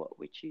to what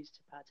we choose to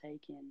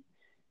partake in.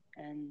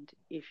 And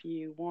if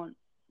you want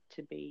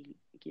to be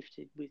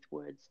gifted with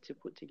words to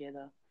put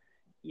together,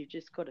 you've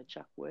just got to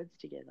chuck words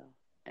together.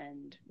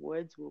 And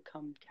words will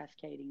come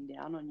cascading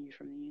down on you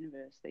from the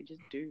universe. They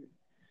just do.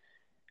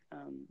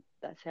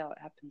 That's how it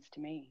happens to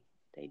me.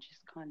 They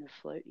just kind of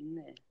float in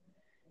there.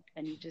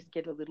 And you just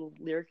get a little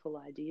lyrical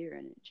idea,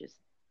 and it just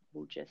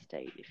will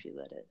gestate if you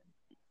let it.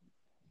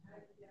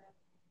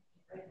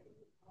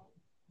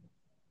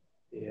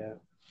 Yeah,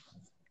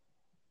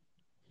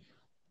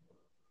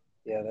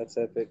 yeah, that's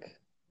epic.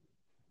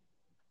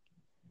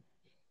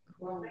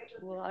 Cool.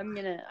 Well, I'm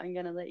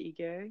gonna let you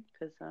go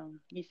because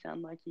you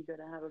sound like you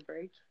gotta have a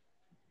break.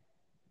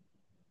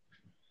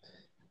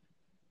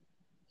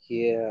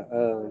 Yeah.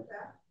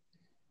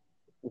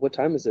 What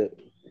time is it?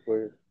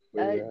 Where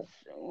you're at? It's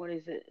what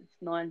is it? It's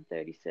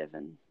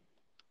 9:37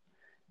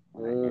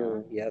 right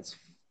now Yeah, it's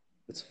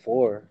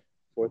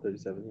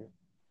 4:37 here.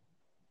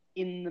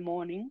 in the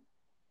morning.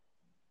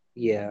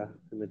 Yeah,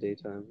 in the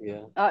daytime.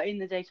 Yeah, In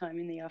the daytime,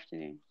 in the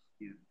afternoon.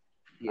 yeah, Oh,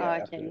 yeah,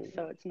 okay, afternoon.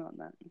 so it's not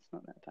that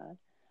bad.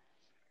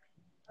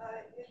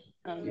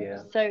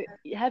 Yeah. So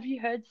have you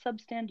heard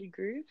Substandard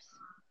Grooves?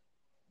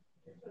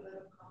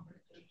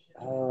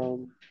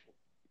 Um,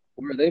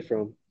 where are they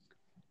from?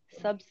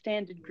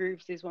 Substandard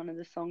Grooves is one of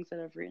the songs that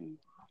I've written.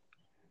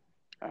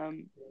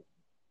 Um,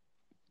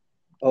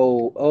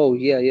 Oh,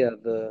 yeah, yeah.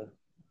 The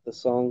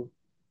song,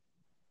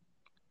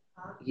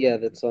 yeah,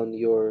 that's on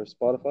your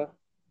Spotify.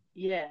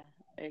 yeah,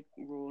 like,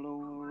 roll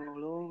over,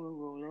 roll over,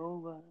 roll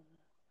over.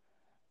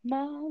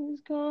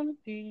 Mama's gonna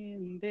be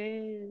in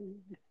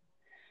bed.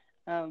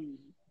 Um,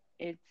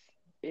 it's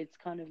it's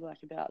kind of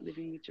like about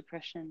living with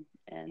depression,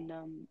 and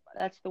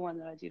that's the one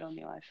that I did on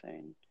the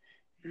iPhone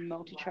in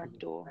multi-track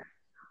DAW.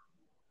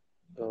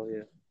 Oh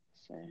yeah.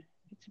 So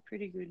it's a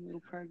pretty good little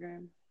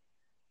program.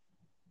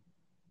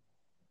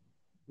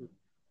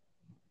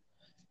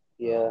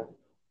 Yeah,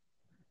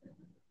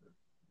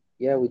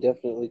 yeah. We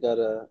definitely got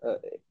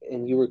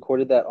and you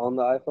recorded that on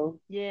the iPhone?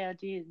 Yeah, I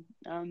did.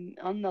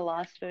 On the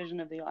last version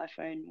of the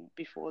iPhone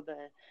before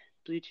the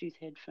Bluetooth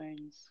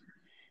headphones.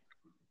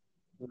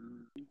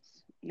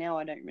 Now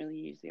I don't really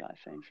use the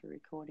iPhone for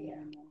recording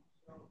anymore.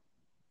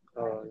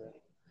 Oh yeah.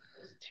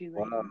 It's too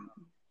late. Wow.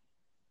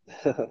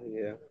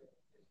 Yeah,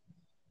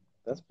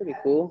 that's pretty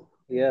cool.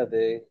 Yeah,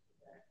 it's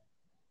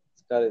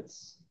got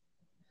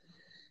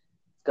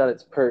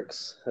its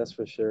perks, that's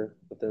for sure.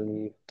 But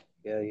then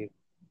you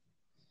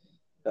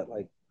got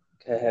like,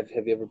 have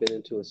you ever been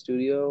into a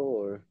studio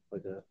or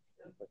like a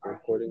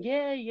recording?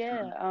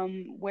 Yeah.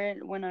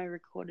 When I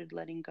recorded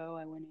Letting Go,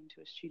 I went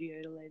into a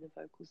studio to lay the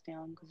vocals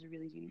down because I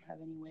really didn't have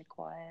anywhere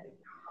quiet.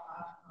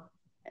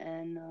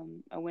 And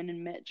I went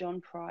and met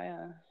John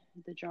Pryor,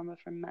 the drummer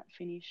from Matt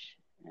Finish,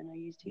 and I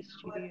used his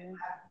studio.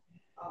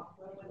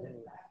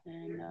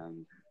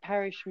 And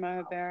Parish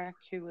Mohabarak,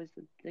 who was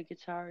the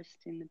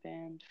guitarist in the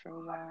band for a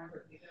while,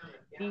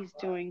 he's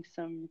doing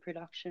some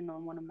production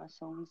on one of my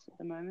songs at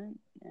the moment,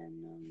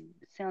 and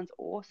it sounds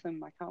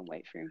awesome. I can't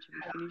wait for him to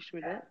be finished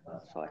with it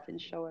so I can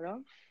show it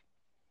off.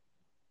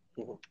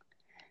 Mhm.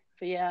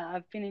 But yeah,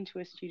 I've been into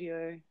a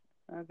studio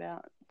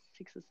about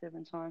 6 or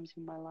 7 times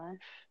in my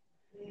life.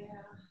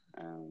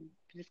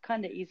 But it's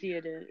kind of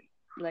easier to,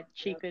 like,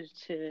 cheaper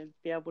to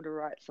be able to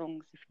write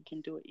songs if you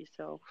can do it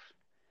yourself.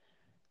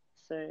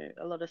 So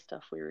a lot of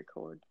stuff we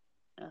record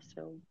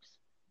ourselves.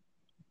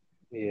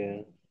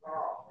 Yeah,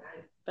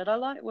 But I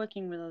like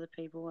working with other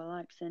people. I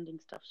like sending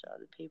stuff to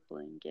other people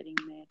and getting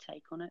their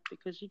take on it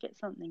because you get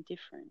something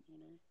different, you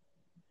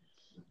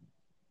know.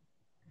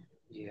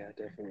 yeah,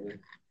 definitely.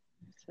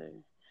 So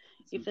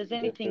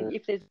Something different.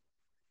 if there's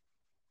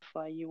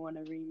why you want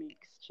to remix,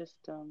 just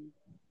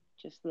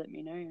let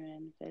me know,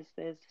 man.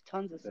 There's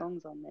tons of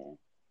songs on there.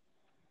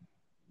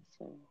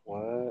 So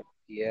What?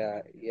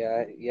 Yeah,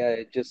 yeah,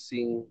 yeah. Just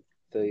seeing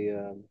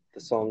the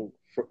song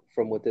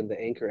from within the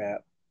Anchor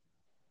app.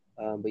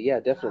 But yeah,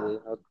 definitely,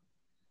 I'll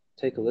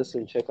take a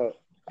listen, check out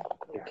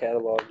your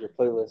catalog, your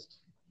playlist,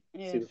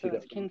 Yeah, see what so you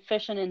got. it's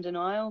Confession and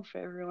Denial for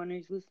everyone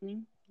who's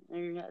listening,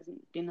 who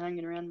hasn't been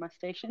hanging around my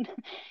station.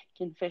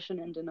 Confession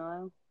and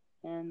Denial.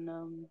 And,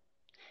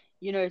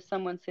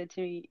 someone said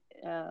to me,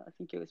 I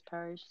think it was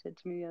Parrish, said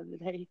to me the other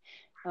day,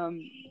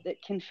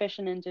 that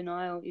Confession and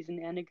Denial is an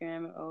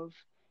anagram of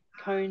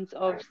Cones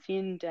of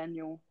Sin,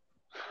 Daniel.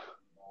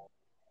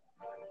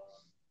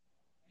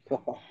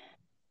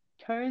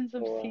 Cones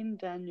of Sin,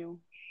 Daniel.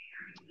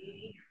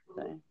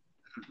 So,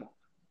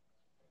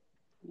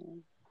 yeah.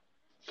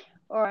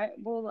 All right.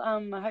 Well,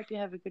 I hope you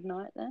have a good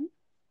night then.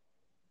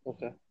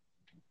 Okay.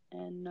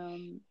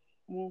 And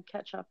we'll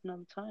catch up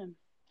another time.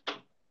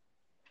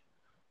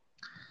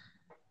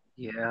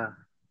 Yeah.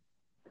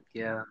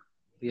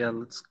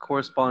 Let's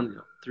correspond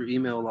through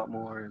email a lot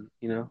more, and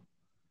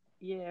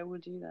Yeah, we'll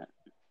do that.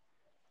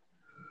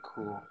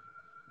 Cool.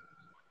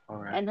 All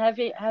right. And have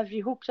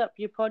you hooked up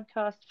your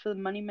podcast for the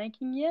money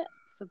making yet?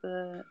 For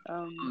the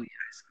Oh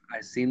yes,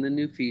 I've seen the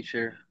new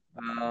feature.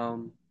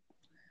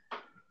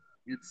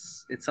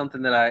 It's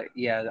something that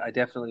I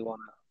definitely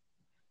want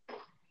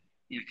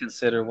to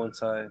consider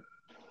once I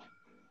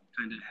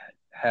kind of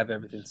have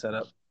everything set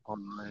up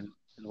online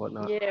and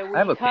whatnot. Yeah, well, I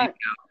have a PayPal.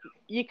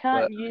 You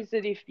can't use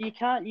it if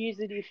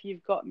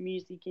you've got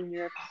music in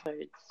your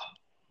episodes.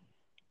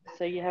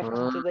 So you have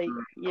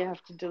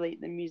to delete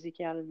the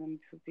music out of them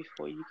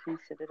before you can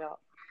set it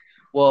up.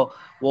 Well,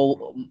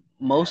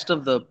 most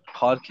of the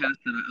podcasts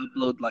that I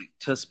upload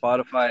to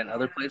Spotify and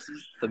other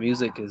places, the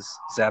music is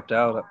zapped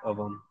out of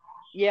them.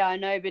 Yeah, I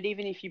know, but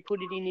even if you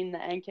put it in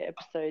the Anchor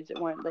episodes, it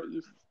won't let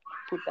you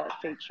put that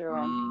feature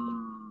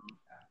on.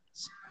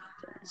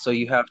 So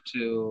you have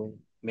to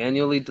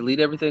manually delete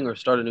everything or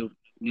start a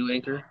new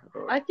Anchor?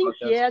 I think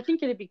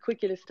it'd be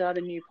quicker to start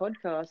a new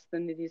podcast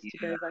than it is to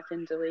go back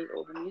and delete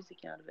all the music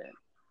out of it.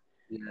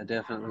 Yeah,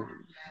 definitely.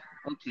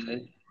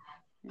 Okay.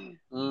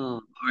 Yeah.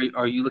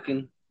 Are you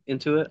looking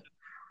into it?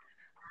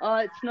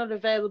 It's not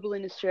available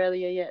in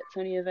Australia yet. It's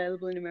only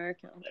available in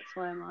America. That's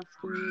why I'm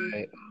asking you.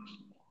 Right.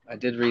 I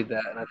did read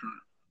that, and I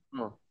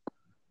thought,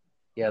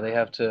 yeah, they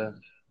have to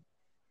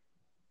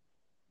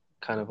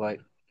kind of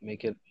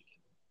make it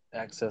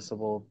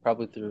accessible,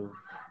 probably through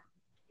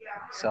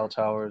cell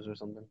towers or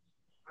something.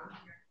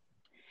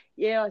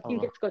 Yeah, I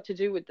think it's got to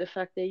do with the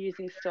fact they're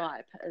using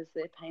Skype as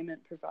their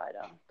payment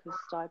provider, because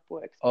Skype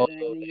works better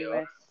in the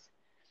US.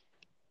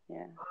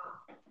 Yeah.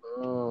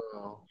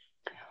 Oh.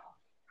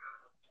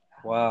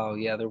 Wow,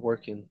 yeah, they're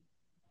working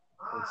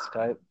with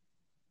Skype.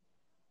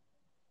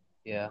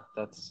 Yeah,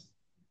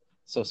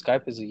 so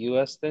Skype is a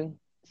US thing?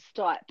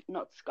 Stipe,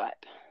 not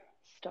Skype.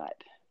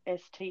 Stipe.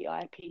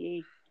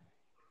 STIPE.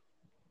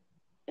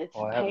 It's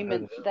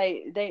payments.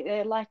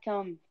 They're like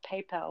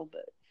PayPal,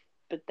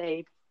 but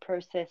they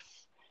process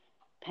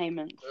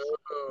payments.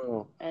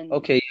 Oh.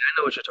 Okay, I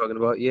know what you're talking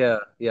about. Yeah,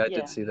 I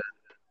did see that.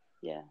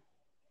 Yeah.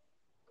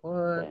 What?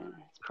 So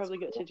it's probably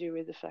got to do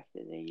with the fact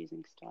that they're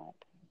using Skype.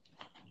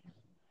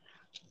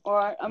 All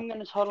right, I'm going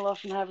to toddle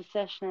off and have a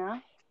sesh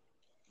now.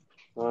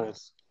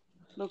 Nice.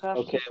 Look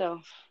after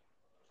yourself.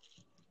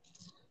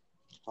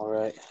 All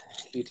right.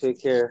 You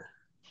take care.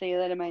 See you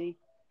later, matey.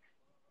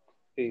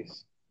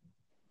 Peace.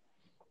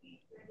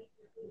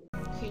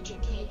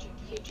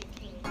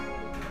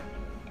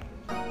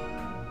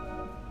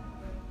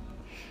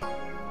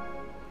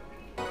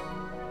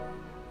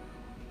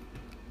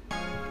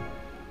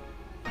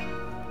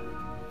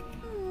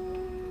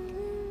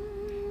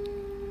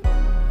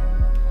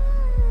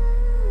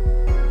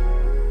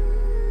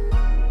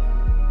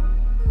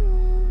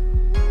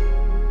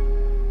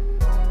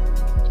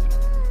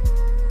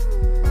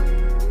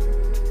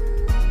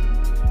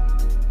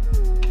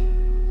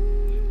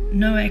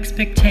 No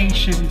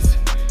expectations,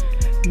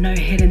 no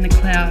head in the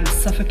clouds,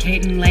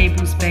 suffocating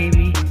labels,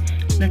 baby.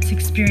 Let's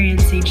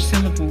experience each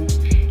syllable,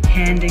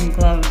 hand in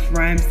glove,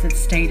 rhymes that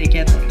stay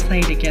together, play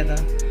together,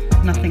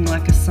 nothing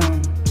like a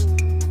song.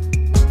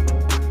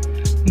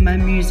 My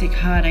music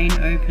heart ain't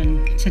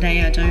open,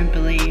 today I don't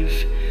believe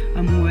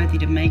I'm worthy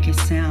to make a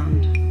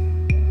sound.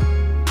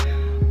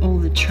 All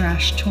the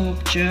trash talk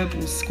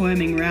gerbils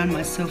squirming round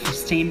my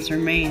self-esteem's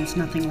remains,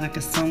 nothing like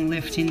a song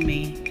left in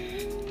me.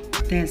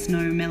 There's no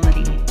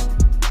melody,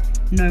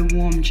 no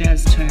warm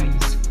jazz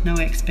tones, no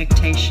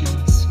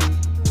expectations.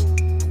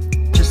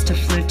 Just a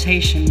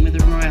flirtation with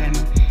a rhyme,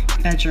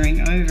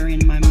 badgering over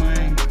in my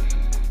mind.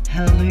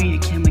 Hallelujah,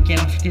 can we get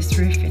off this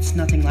riff? It's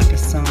nothing like a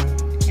song,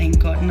 ain't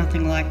got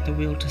nothing like the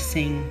will to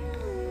sing.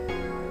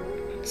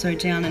 So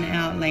down and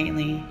out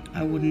lately,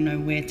 I wouldn't know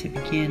where to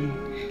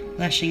begin,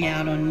 lashing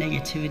out on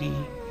negativity.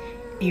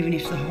 Even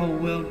if the whole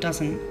world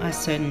doesn't, I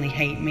certainly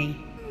hate me.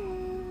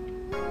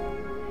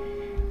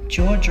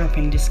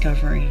 Jaw-dropping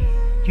discovery,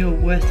 you're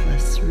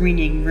worthless,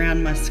 ringing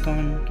round my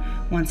scone.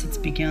 Once it's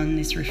begun,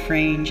 this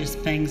refrain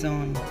just bangs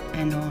on,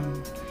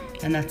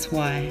 and that's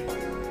why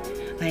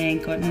I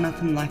ain't got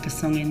nothing like a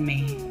song in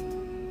me.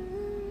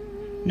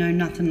 No,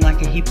 nothing like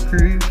a hip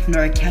groove,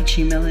 nor a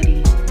catchy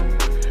melody.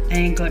 I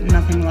ain't got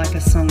nothing like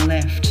a song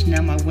left,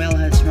 now my well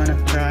has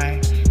runneth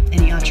dry.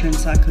 Any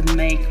utterance I could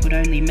make would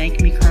only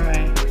make me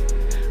cry.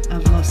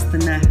 I've lost the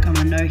knack, I'm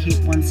a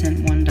no-hit 1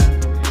 cent wonder,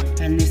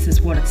 and this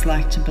is what it's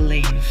like to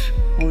believe.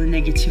 All the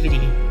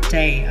negativity,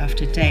 day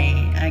after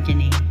day,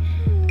 agony.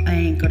 I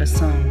ain't got a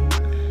song,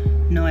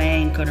 no I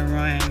ain't got a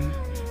rhyme,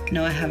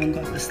 no I haven't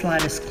got the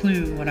slightest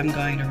clue what I'm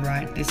going to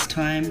write this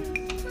time.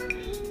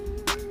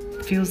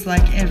 Feels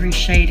like every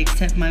shade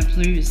except my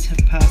blues have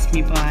passed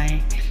me by,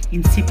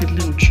 insipid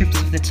little trips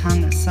of the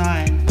tongue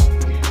aside.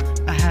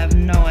 I have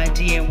no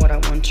idea what I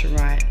want to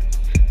write.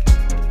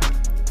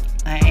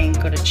 I ain't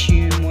got a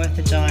tune worth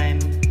a dime.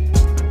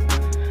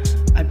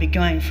 I'd be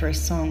going for a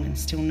song and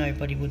still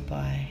nobody would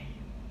buy.